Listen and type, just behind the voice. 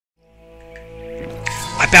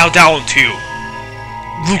I bow down to you.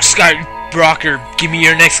 Luke Skywalker, give me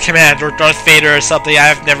your next command, or Darth Vader or something.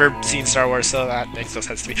 I've never seen Star Wars, so that makes no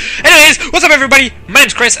sense to me. Anyways, what's up everybody? My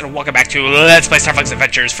name's Chris, and welcome back to Let's Play Star Fox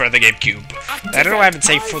Adventures for the GameCube. I don't know why I've been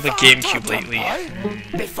saying for the GameCube lately.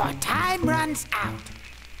 Before time runs out.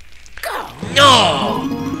 Go. No!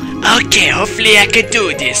 Okay, hopefully I can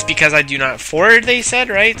do this, because I do not... 4, they said,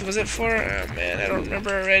 right? Was it 4? Oh man, I don't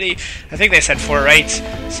remember already. I think they said 4, right?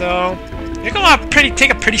 So... you're gonna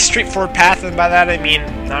take a pretty straightforward path, and by that I mean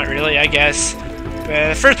not really, I guess.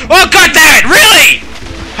 But first, oh god damn it! Really?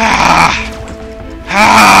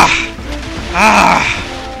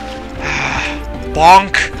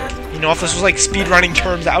 Bonk. You know, if this was like speedrunning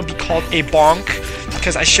terms, that would be called a bonk,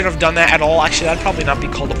 because I shouldn't have done that at all. Actually, that'd probably not be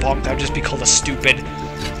called a bonk. That would just be called a stupid.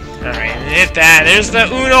 All right, hit that. There's the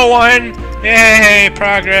Uno one. Yay,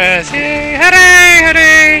 progress. Yay, hooray,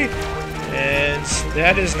 hooray. And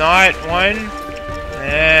that is not one.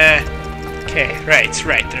 Okay, right.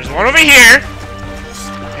 There's one over here.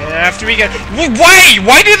 And after we get... Why?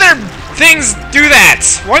 Why do their things do that?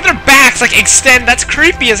 Why do their backs, like, extend? That's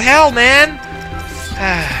creepy as hell, man.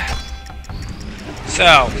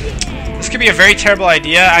 So, this could be a very terrible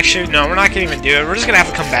idea. Actually, no, we're not going to even do it. We're just going to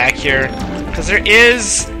have to come back here. Because there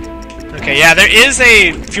is... okay, yeah, there is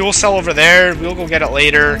a fuel cell over there. We'll go get it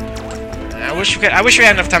later. I wish we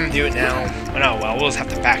had enough time to do it now. But oh well, we'll just have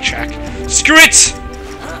to backtrack. Screw it!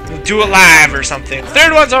 We'll do it live or something.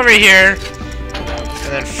 Third one's over here.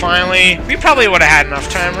 And then finally, we probably would have had enough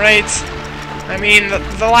time, right? I mean,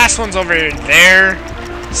 the last one's over there.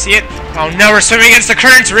 See it? Oh no, we're swimming against the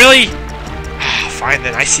currents, really? Fine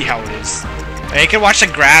then, I see how it is. Now, you can watch the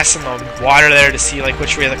grass and the water there to see like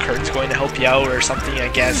which way the current's going to help you out or something, I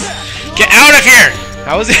guess. Get out of here!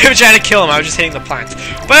 I wasn't even trying to kill him, I was just hitting the plants.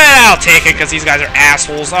 But I'll take it, because these guys are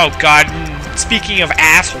assholes. Oh god, speaking of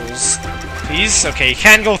assholes. Please? Okay, you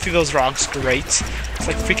can go through those rocks, great. It's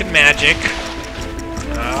like freaking magic.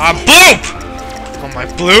 Bloop! Oh my,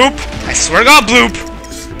 bloop! I swear to god, bloop!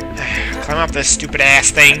 Climb up this stupid ass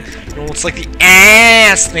thing. You know, it's like the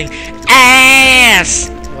ass thing. Ass!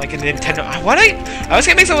 Like a Nintendo. What? I was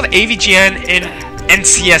gonna mix up with AVGN and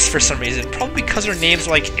NCS for some reason. Probably because their names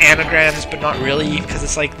are like anagrams, but not really, because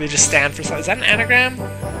it's like they just stand for something. Is that an anagram?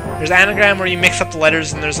 There's anagram where you mix up the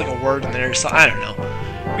letters and there's like a word in there, so I don't know.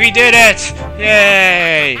 We did it!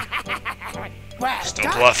 Yay! Well,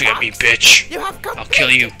 Stop bluffing at me, bitch. I'll kill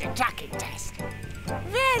you.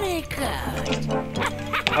 Very good.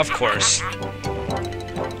 Of course.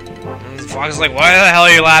 Fox is like, why the hell are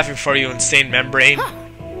you laughing for, you insane membrane?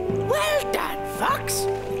 Well done, Fox.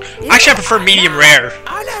 Actually, I prefer medium rare.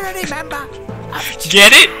 Honorary member.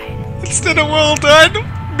 Get it? Instead of well done,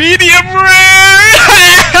 medium rare!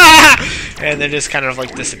 And they just kind of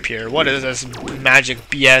like disappear. What is this magic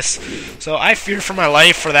BS? So I fear for my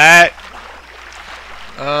life for that.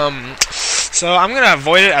 So I'm gonna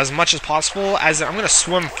avoid it as much as possible. As I'm gonna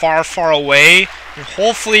swim far, far away and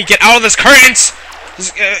hopefully get out of this current.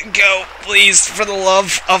 Just go, please, for the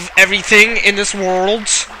love of everything in this world.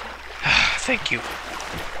 Thank you.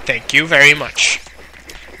 Thank you very much.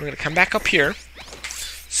 We're gonna come back up here.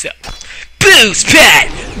 So, boost pad,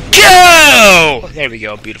 go! There we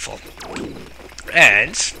go, beautiful.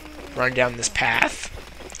 And run down this path.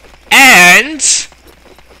 And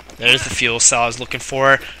there's the fuel cell I was looking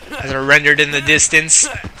for, as are rendered in the distance.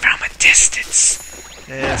 From a distance.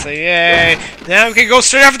 And so, yay! Now we can go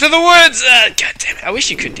straight off into the woods! God damn it, I wish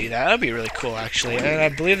you could do that. That would be really cool, actually. And I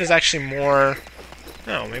believe there's actually more...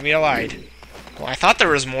 no, maybe I lied. Well, I thought there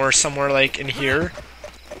was more somewhere, like, in here.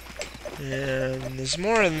 And there's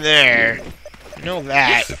more in there. I know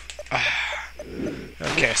that.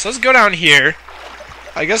 Okay, so let's go down here.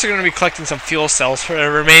 I guess we're going to be collecting some fuel cells for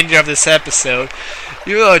the remainder of this episode.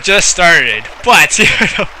 Even though it just started. But, you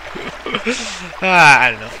know...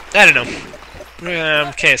 I don't know.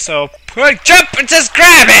 Okay, so jump and just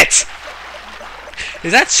grab it!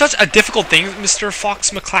 Is that such a difficult thing, Mr. Fox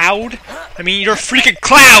McCloud? I mean, you're a freaking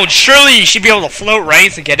cloud! Surely you should be able to float,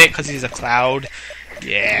 right? To get it, because he's a cloud.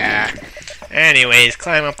 Yeah. Anyways,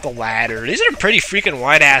 climb up the ladder. These are pretty freaking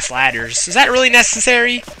wide-ass ladders. Is that really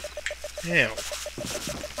necessary? Ew.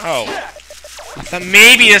 Oh. I thought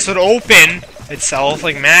maybe this would open itself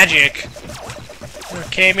like magic.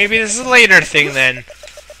 Okay, maybe this is a later thing then.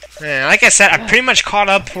 Yeah, like I said, I'm pretty much caught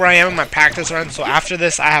up where I am in my practice run, so after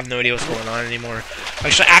this, I have no idea what's going on anymore.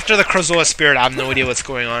 Actually, after the Krazoa Spirit, I have no idea what's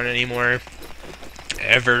going on anymore.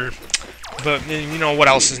 Ever. But, you know, what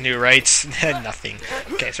else is new, right? Nothing.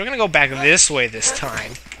 Okay, so we're gonna go back this way this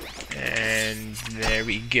time. And there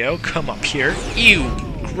we go. Come up here. Ew.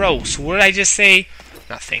 Gross. What did I just say?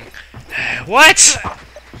 Nothing. What?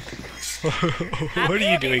 What are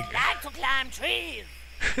you doing? Like to climb trees.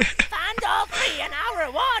 Stand all three and I'll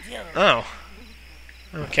reward you. Oh.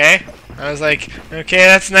 Okay. I was like, okay,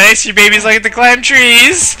 that's nice. Your baby's like to climb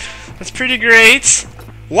trees. That's pretty great.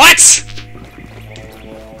 What?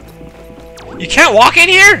 You can't walk in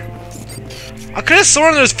here? I could have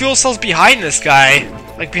sworn there's fuel cells behind this guy.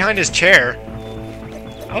 Like behind his chair.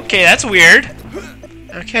 Okay, that's weird.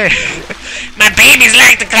 Okay. My babies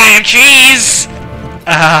like to climb trees!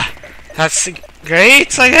 That's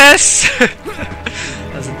great, I guess?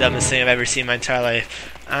 That's the dumbest thing I've ever seen in my entire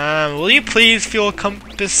life. Will you please fuel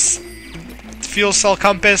cell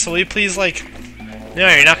compass? Will you please, like... No,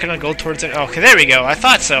 you're not gonna go towards it. Okay, there we go. I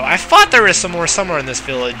thought so. I thought there was some more somewhere in this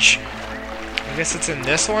village. I guess it's in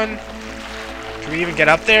this one. Can we even get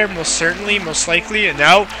up there? Most certainly, most likely.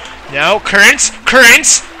 No. No. Currents!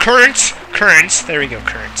 Currents! Currents! Currents! There we go,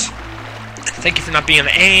 currents. Thank you for not being an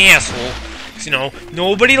asshole. Because, you know,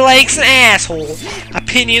 nobody likes an asshole.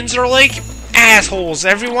 Opinions are like assholes.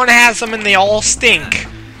 Everyone has them and they all stink.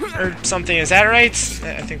 Or something. Is that right?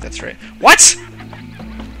 I think that's right. What?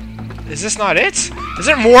 Is this not it? Is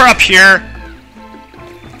there more up here?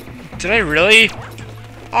 Did I really?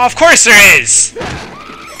 Oh, of course there is!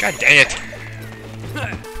 God dang it.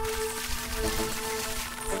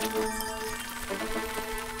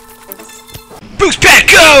 Boost pad,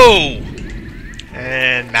 go!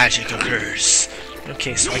 And magic occurs.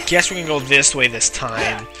 Okay, so I guess we can go this way this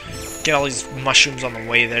time. Get all these mushrooms on the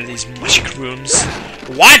way there, these mushrooms.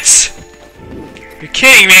 What? You're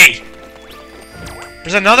kidding me!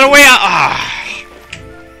 There's another way out. Ah!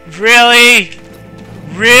 Really?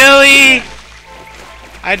 Really?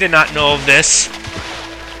 I did not know of this.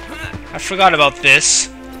 I forgot about this.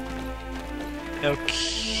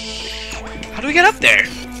 Okay. How do we get up there?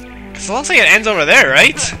 Because it looks like it ends over there,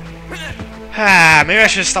 right? Ah, maybe I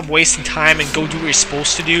should stop wasting time and go do what you're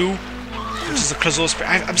supposed to do. Which is the Krazoa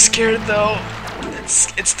Spirit. I'm scared though.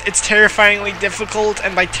 It's terrifyingly difficult,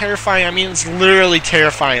 and by terrifying I mean it's literally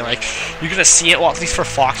terrifying. Like, you're gonna see it, well, at least for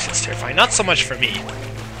Fox it's terrifying. Not so much for me.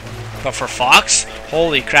 But for Fox,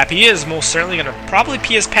 holy crap, he is most certainly gonna probably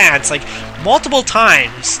pee his pants, like, multiple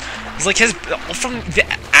times. It's like from the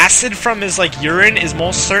acid from his, like, urine is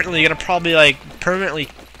most certainly gonna probably, like, permanently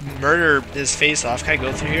murder his face off. Can I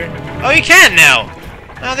go through here? Oh, you can now!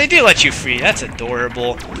 Oh, they do let you free. That's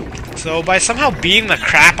adorable. So, by somehow beating the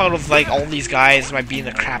crap out of, like, all these guys, by beating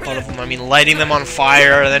the crap out of them, I mean lighting them on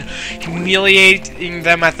fire, and then humiliating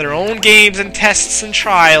them at their own games and tests and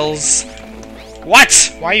trials.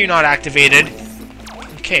 What? Why are you not activated?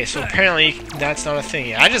 Okay, so apparently that's not a thing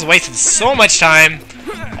yet. I just wasted so much time.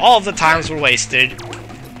 All of the times were wasted.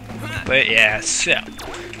 But yeah, so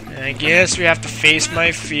I guess we have to face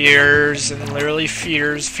my fears, and literally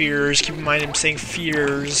fears. Keep in mind I'm saying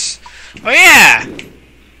fears. Oh yeah!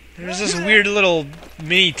 There's this weird little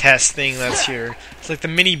mini test thing that's here. It's like the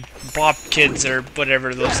mini bop kids or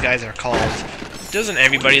whatever those guys are called. Doesn't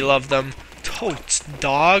everybody love them? Totes,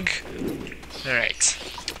 dog. Alright.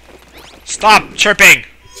 Stop chirping!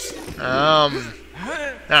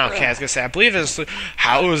 Okay, I was gonna say, I believe this.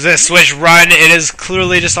 How does this switch run? It is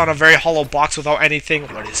clearly just on a very hollow box without anything.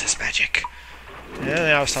 What is this magic? And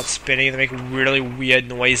they all start spinning, they make really weird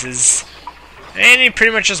noises. And you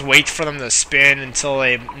pretty much just wait for them to spin until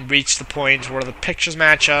they reach the point where the pictures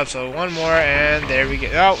match up. So one more, and there we go.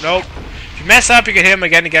 Oh, nope. If you mess up, you can hit them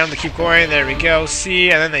again to get them to keep going. There we go. See?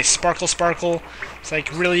 And then they sparkle. It's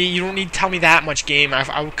like, really? You don't need to tell me that much, game. I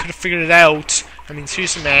could have figured it out. I mean,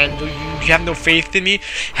 seriously, man. You have no faith in me?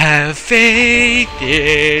 Have faith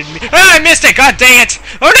in me. Ah, I missed it! God dang it!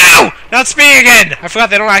 Oh, no! Not spinning again! I forgot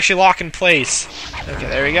they don't actually lock in place. Okay,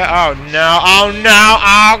 there we go. Oh, no. Oh, no.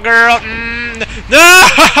 Oh, girl. No!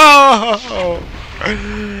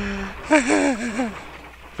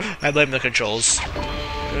 I blame the controls.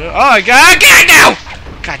 Oh, God, no!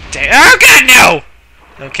 God dang. Oh, God, no!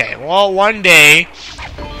 Okay, well, one day.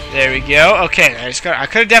 There we go. Okay, I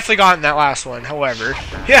could have definitely gotten that last one, however.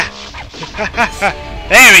 Yeah!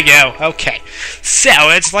 There we go. Okay. So,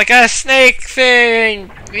 it's like a snake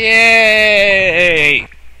thing! Yay!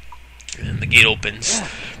 And the gate opens.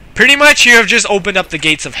 Pretty much, you have just opened up the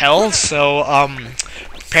gates of hell, so,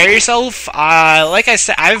 prepare yourself. Like I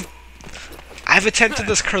said, I've attempted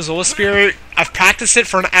this Krazoa Spirit. I've practiced it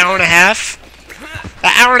for an hour and a half.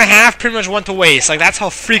 That hour and a half pretty much went to waste. Like, that's how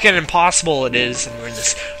freaking impossible it is. And we're in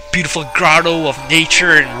this beautiful grotto of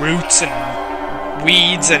nature and roots and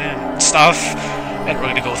weeds and stuff. And we're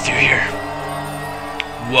gonna go through here.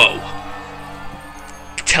 Whoa.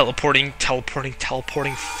 teleporting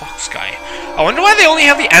Fox guy. I wonder why they only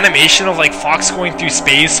have the animation of like Fox going through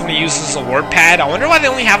space when he uses a warp pad. I wonder why they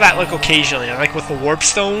only have that like occasionally, like with the warp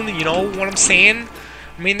stone. You know what I'm saying?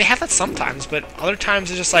 I mean, they have that sometimes, but other times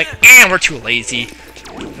it's just like, we're too lazy.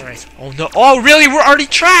 Alright. Oh no! Oh really? We're already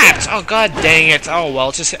trapped! Oh god dang it! Oh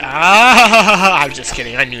well, just I'm just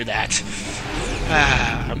kidding. I knew that.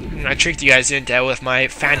 I tricked you guys into it with my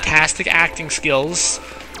fantastic acting skills.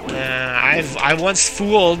 I once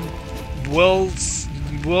fooled Will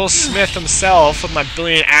Smith himself with my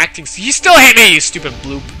brilliant acting. You still hate me, you stupid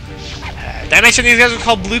bloop. Did I mention these guys were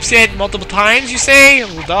called bloops yet multiple times, you say?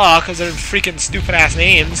 Well, duh, because they're freaking stupid-ass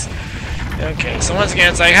names. Okay, so once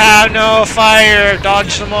again, it's like, no, fire,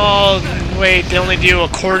 dodge them all. Wait, they only do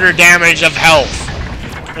 1/4 damage of health.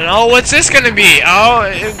 And oh, what's this gonna be? Oh,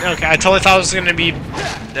 okay, I totally thought it was gonna be,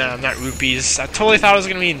 not rupees. I totally thought it was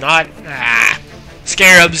gonna be not,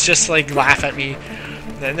 scarabs just like laugh at me.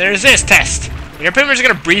 Then there's this test. You're pretty much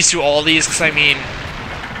gonna breeze through all these because I mean,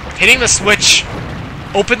 hitting the switch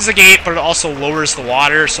opens the gate, but it also lowers the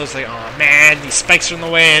water. So it's like, oh man, these spikes are in the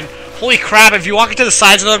way. And holy crap! If you walk into the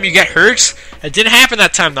sides of them, you get hurt. It didn't happen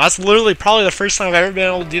that time though. That's literally probably the first time I've ever been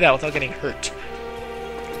able to do that without getting hurt.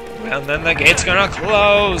 And then the gate's gonna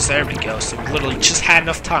close. There we go. So we literally just had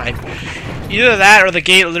enough time. Either that or the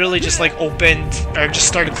gate literally just like opened or just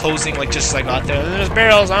started closing like just as I got there. And there's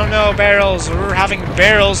barrels. Oh no, barrels. We're having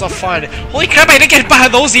barrels of fun. Holy crap, I didn't get by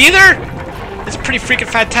those either? It's pretty freaking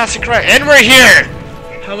fantastic, right? And we're here!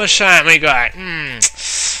 How much time we got? We're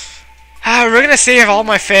gonna save all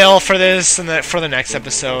my fail for this and for the next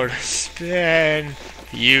episode. Spin.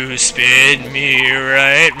 You spin me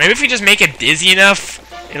right. Maybe if we just make it dizzy enough,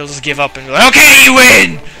 it'll just give up and go, okay, you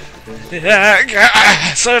win!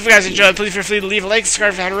 So if you guys enjoyed, please feel free to leave a like,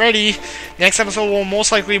 subscribe if you haven't already. Next episode will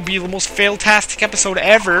most likely be the most fail-tastic episode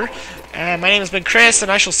ever. My name has been Chris,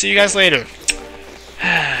 and I shall see you guys later.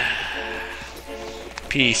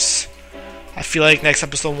 Peace. I feel like next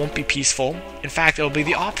episode won't be peaceful. In fact, it'll be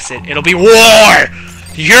the opposite. It'll be war!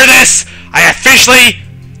 You hear this? I officially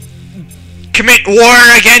commit war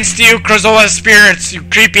against you, Krazoa Spirits, you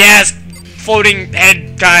creepy-ass floating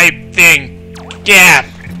head guy thing. Yeah.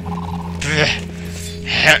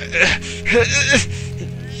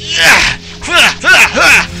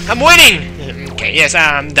 I'm winning! Okay, yes,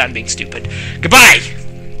 I'm done being stupid. Goodbye!